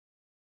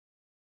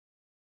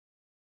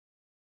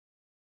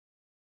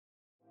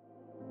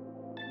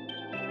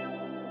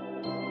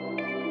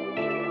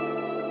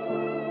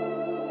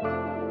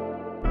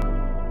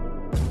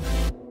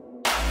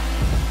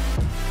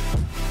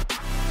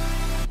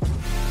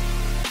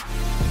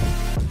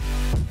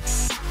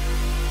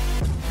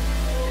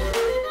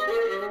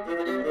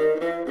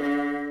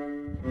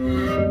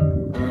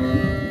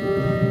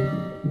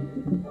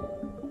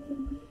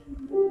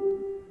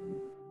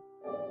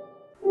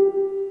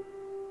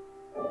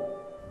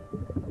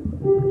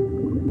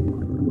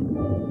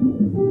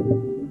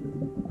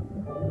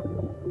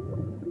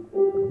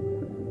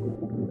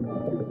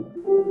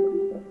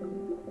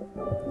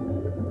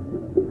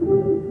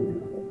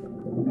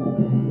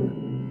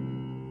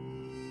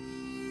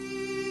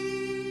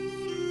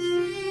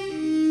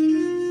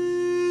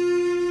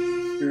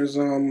there's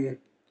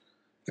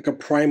like a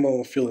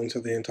primal feeling to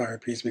the entire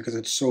piece because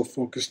it's so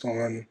focused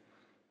on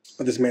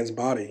this man's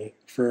body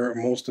for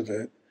most of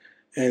it.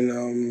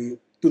 And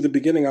through the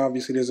beginning,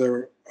 obviously, there's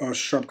a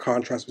sharp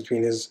contrast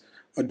between his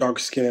a dark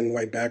skin and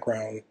white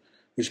background,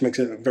 which makes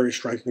it very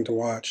striking to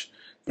watch.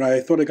 But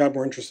I thought it got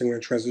more interesting when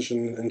it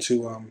transitioned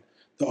into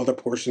the other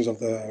portions of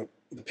the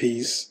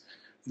piece.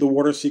 The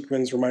water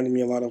sequence reminded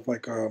me a lot of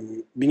like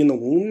being in the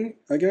womb,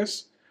 I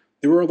guess.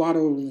 There were a lot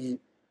of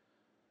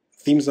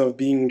themes of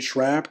being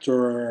trapped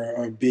or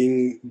of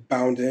being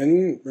bound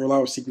in. There were a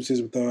lot of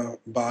sequences with the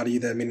body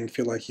that made him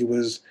feel like he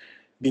was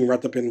being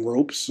wrapped up in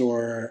ropes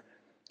or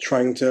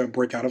trying to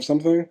break out of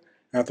something.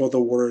 And I thought the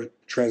water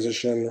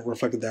transition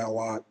reflected that a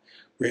lot,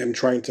 where him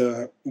trying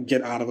to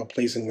get out of a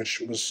place in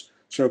which was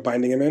sort of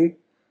binding him in.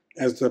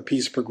 As the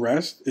piece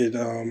progressed, it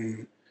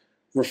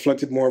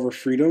reflected more of a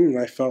freedom, and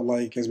I felt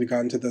like as we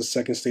got into the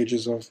second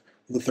stages of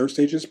the third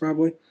stages,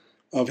 probably,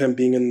 of him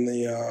being in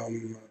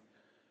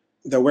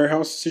the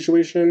warehouse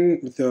situation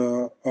with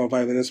the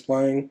violinist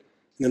playing.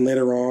 And then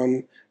later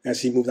on,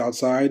 as he moved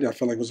outside, I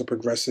felt like it was a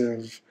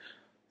progressive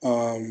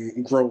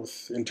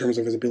growth in terms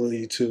of his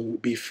ability to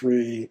be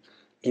free,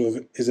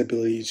 of his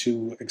ability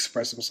to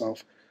express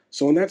himself.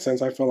 So in that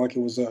sense, I felt like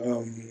it was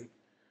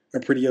a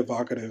pretty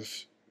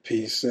evocative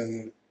piece,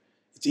 and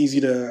it's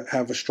easy to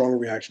have a strong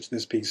reaction to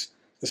this piece,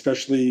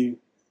 especially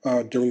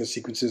during the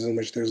sequences in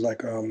which there's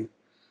like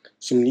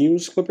some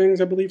news clippings,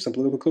 I believe, some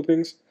political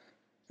clippings.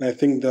 And I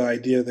think the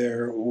idea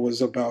there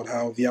was about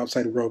how the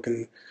outside world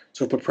can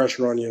sort of put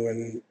pressure on you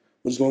and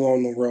what's going on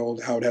in the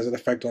world, how it has an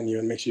effect on you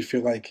and makes you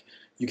feel like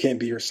you can't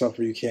be yourself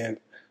or you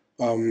can't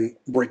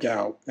break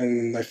out.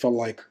 And I felt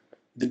like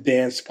the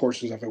dance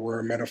portions of it were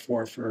a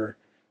metaphor for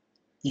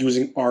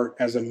using art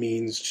as a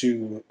means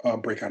to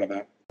break out of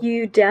that.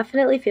 You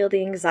definitely feel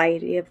the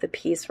anxiety of the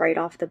piece right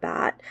off the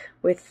bat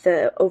with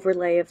the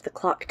overlay of the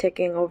clock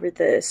ticking over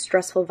the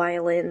stressful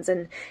violins,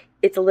 and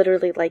it's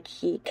literally like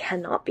he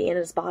cannot be in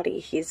his body.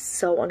 He's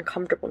so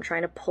uncomfortable and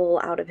trying to pull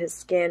out of his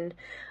skin.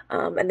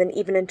 And then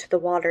even into the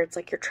water, it's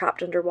like you're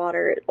trapped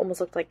underwater. It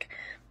almost looked like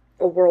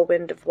a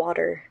whirlwind of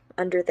water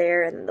under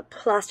there, and the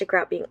plastic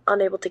wrap being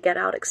unable to get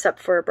out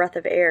except for a breath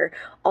of air.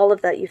 All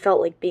of that, you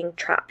felt like being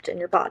trapped in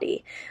your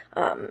body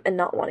and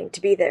not wanting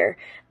to be there.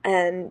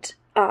 And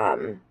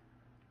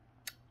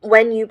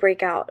when you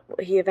break out,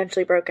 he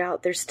eventually broke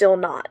out, there's still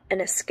not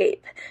an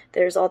escape.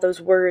 There's all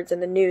those words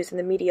and the news and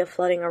the media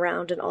flooding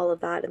around and all of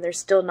that, and there's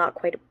still not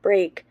quite a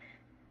break.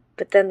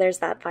 But then there's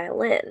that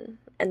violin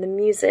and the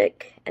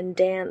music and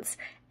dance,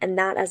 and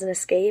that as an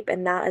escape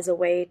and that as a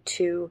way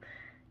to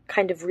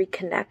kind of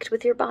reconnect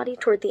with your body.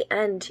 Toward the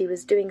end, he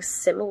was doing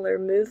similar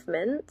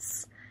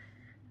movements,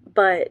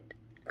 but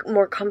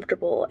more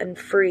comfortable and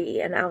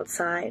free and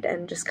outside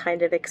and just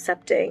kind of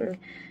accepting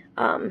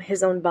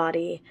his own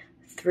body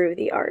through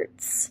the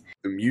arts.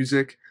 The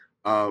music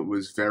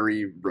was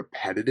very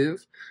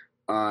repetitive,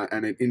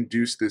 and it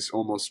induced this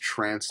almost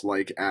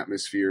trance-like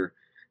atmosphere.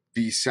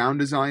 The sound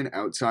design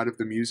outside of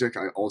the music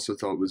I also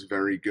thought was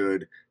very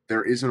good.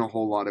 There isn't a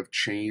whole lot of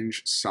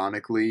change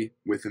sonically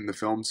within the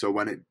film, so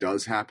when it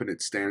does happen,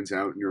 it stands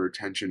out and your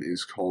attention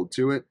is called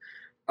to it.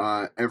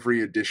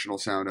 Every additional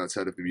sound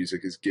outside of the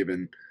music is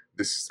given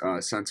this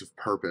sense of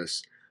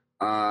purpose.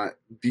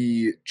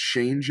 The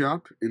change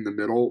up in the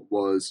middle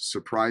was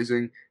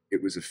surprising.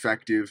 It was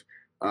effective.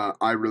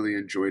 I really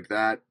enjoyed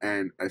that,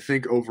 and I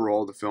think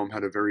overall the film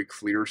had a very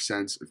clear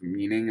sense of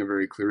meaning, a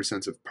very clear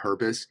sense of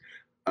purpose.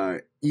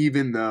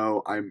 Even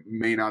though I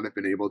may not have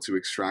been able to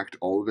extract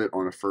all of it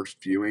on a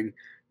first viewing,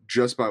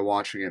 just by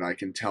watching it, I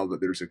can tell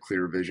that there's a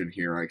clear vision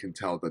here. I can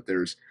tell that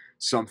there's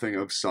something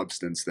of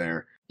substance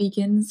there.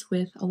 Begins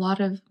with a lot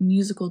of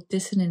musical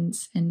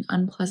dissonance and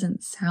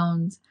unpleasant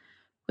sounds,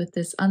 with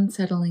this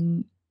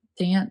unsettling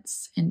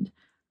dance and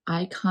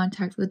eye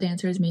contact the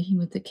dancer is making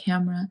with the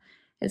camera.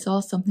 It's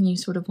all something you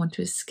sort of want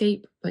to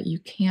escape, but you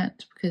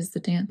can't because the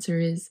dancer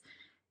is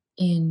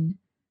in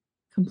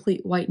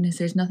complete whiteness.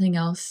 There's nothing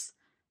else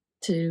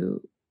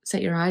to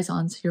set your eyes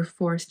on, so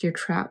you're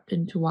trapped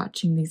into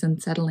watching these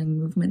unsettling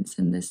movements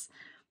and this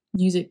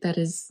music that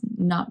is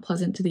not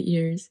pleasant to the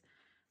ears.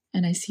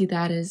 And I see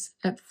that as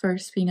at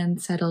first being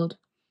unsettled,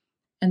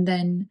 and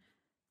then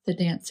the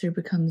dancer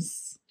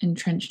becomes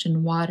entrenched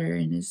in water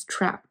and is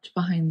trapped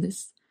behind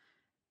this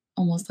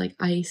almost like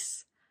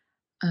ice.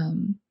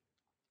 And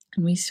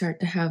we start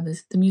to have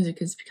this, the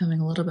music is becoming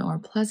a little bit more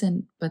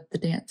pleasant, but the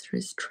dancer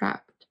is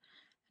trapped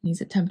and he's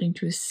attempting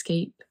to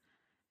escape.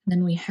 And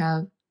then we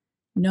have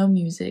no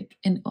music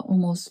and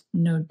almost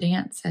no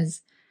dance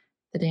as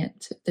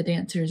the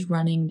dancer is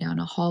running down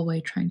a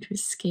hallway trying to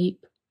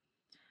escape.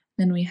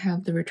 Then we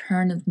have the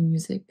return of the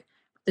music.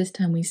 This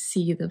time we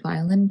see the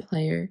violin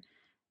player,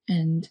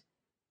 and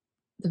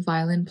the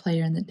violin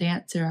player and the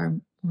dancer are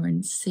more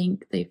in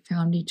sync. They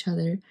found each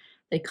other,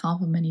 they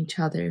complement each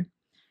other,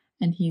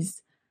 and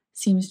he's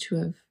seems to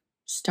have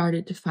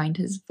started to find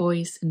his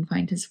voice and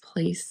find his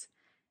place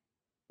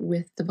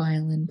with the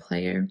violin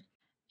player.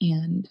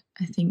 And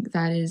I think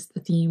that is the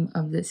theme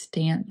of this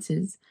dance,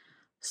 is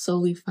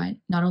slowly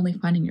not only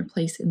finding your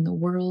place in the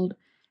world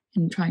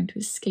and trying to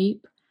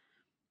escape,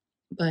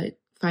 but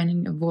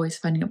finding a voice,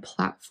 finding a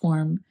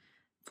platform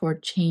for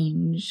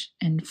change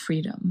and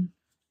freedom.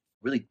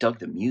 Really dug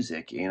the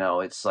music.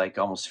 It's like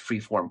almost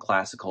freeform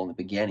classical in the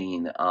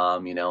beginning,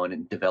 and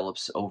it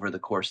develops over the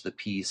course of the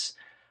piece.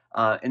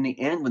 In the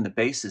end, when the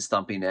bass is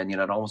thumping in,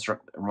 it almost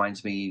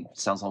reminds me,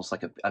 sounds almost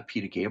like a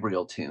Peter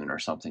Gabriel tune or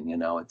something.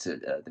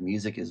 The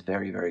music is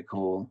very, very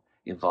cool,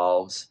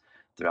 evolves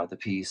throughout the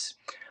piece.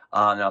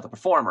 Now the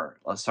performer.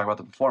 Let's talk about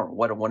the performer.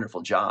 What a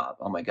wonderful job!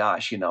 Oh my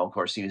gosh! Of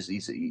course,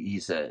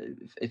 he's a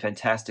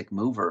fantastic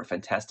mover, a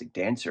fantastic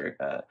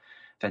dancer,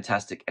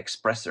 fantastic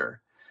expresser.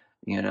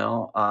 And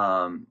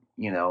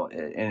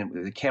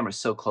the camera's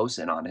so close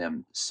in on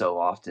him so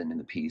often in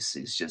the piece.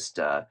 He's just,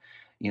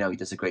 he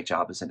does a great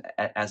job as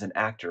an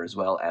actor as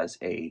well as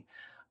a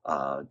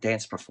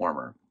dance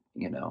performer.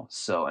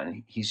 So,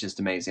 and he's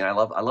just amazing. I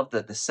love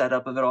the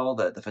setup of it all,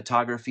 the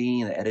photography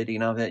and the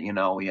editing of it.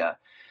 Yeah.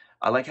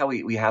 I like how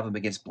we have him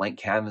against blank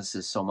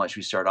canvases so much.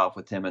 We start off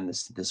with him in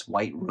this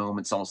white room.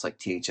 It's almost like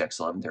THX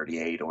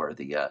 1138 or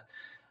the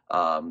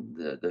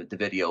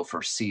video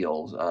for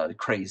Seal,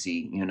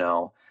 Crazy,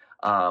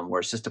 where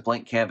it's just a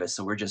blank canvas.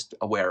 So we're just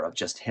aware of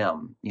just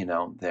him,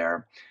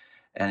 there.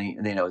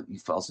 And he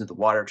falls into the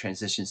water,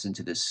 transitions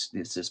into this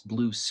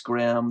blue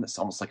scrim that's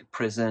almost like a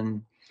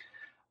prison,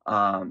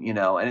 and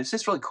it's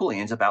just really cool. He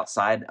ends up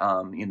outside,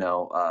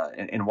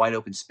 in wide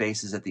open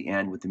spaces at the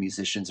end with the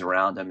musicians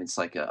around him. It's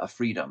like a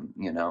freedom,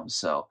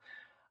 so.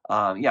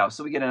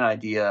 So we get an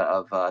idea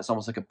of it's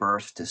almost like a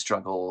birth to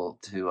struggle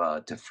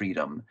to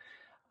freedom.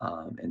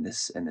 In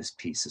this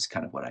piece is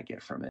kind of what I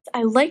get from it.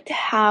 I liked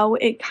how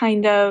it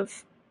kind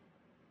of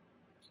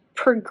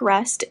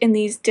progressed in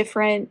these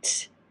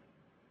different,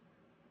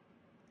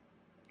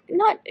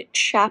 not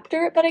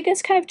chapter, but I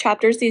guess kind of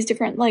chapters, these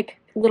different like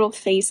little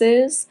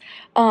phases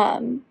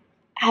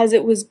as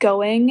it was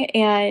going,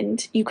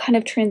 and you kind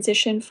of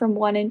transition from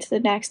one into the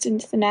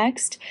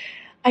next.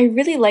 I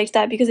really liked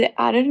that because it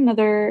added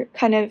another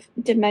kind of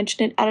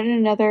dimension, it added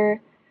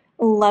another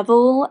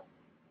level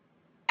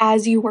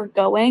as you were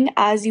going,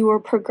 as you were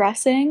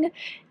progressing.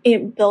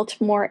 It built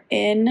more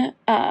in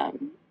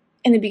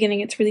the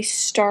beginning. It's really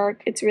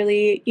stark. It's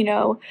really,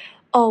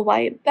 all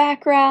white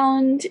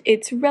background.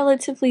 It's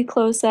relatively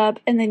close up.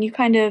 And then you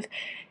kind of,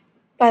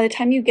 by the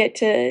time you get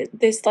to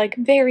this like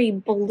very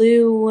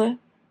blue,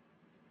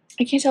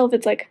 I can't tell if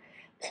it's like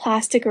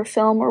plastic or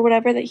film or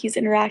whatever that he's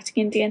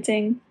interacting and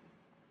dancing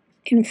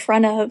in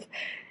front of,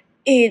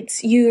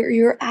 it's,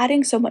 you're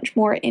adding so much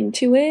more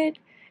into it.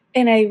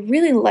 And I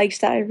really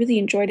liked that. I really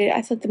enjoyed it.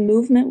 I thought the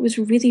movement was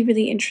really,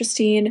 really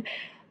interesting,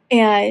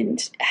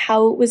 and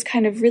how it was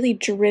kind of really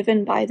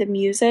driven by the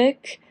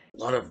music.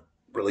 A lot of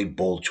really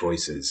bold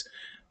choices.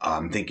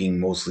 I'm thinking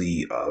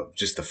mostly of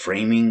just the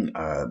framing.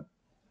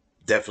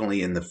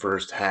 Definitely in the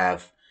first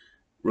half,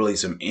 really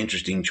some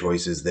interesting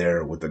choices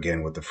there with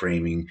the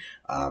framing.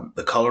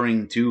 The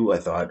coloring too, I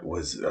thought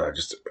was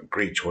just a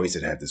great choice.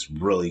 It had this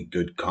really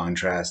good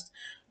contrast.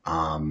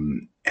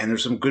 And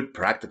there's some good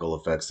practical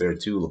effects there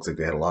too. Looks like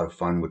they had a lot of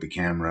fun with the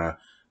camera.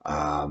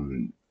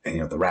 And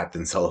the wrapped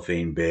in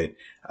cellophane bit,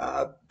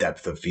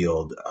 depth of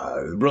field,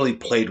 really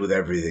played with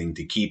everything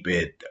to keep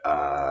it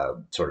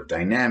sort of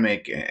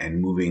dynamic and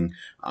moving.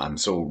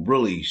 So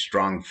really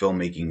strong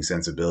filmmaking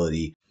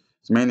sensibility.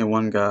 It's mainly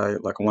one guy,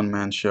 like a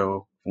one-man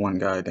show, one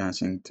guy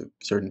dancing to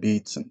certain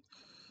beats and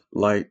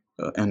light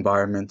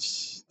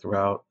environments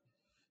throughout.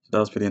 So that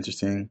was pretty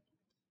interesting.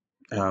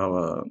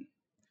 How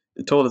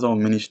it told his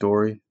own mini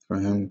story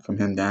from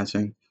him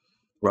dancing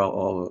throughout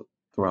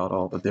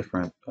all the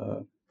different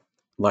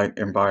light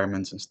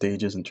environments and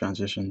stages and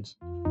transitions.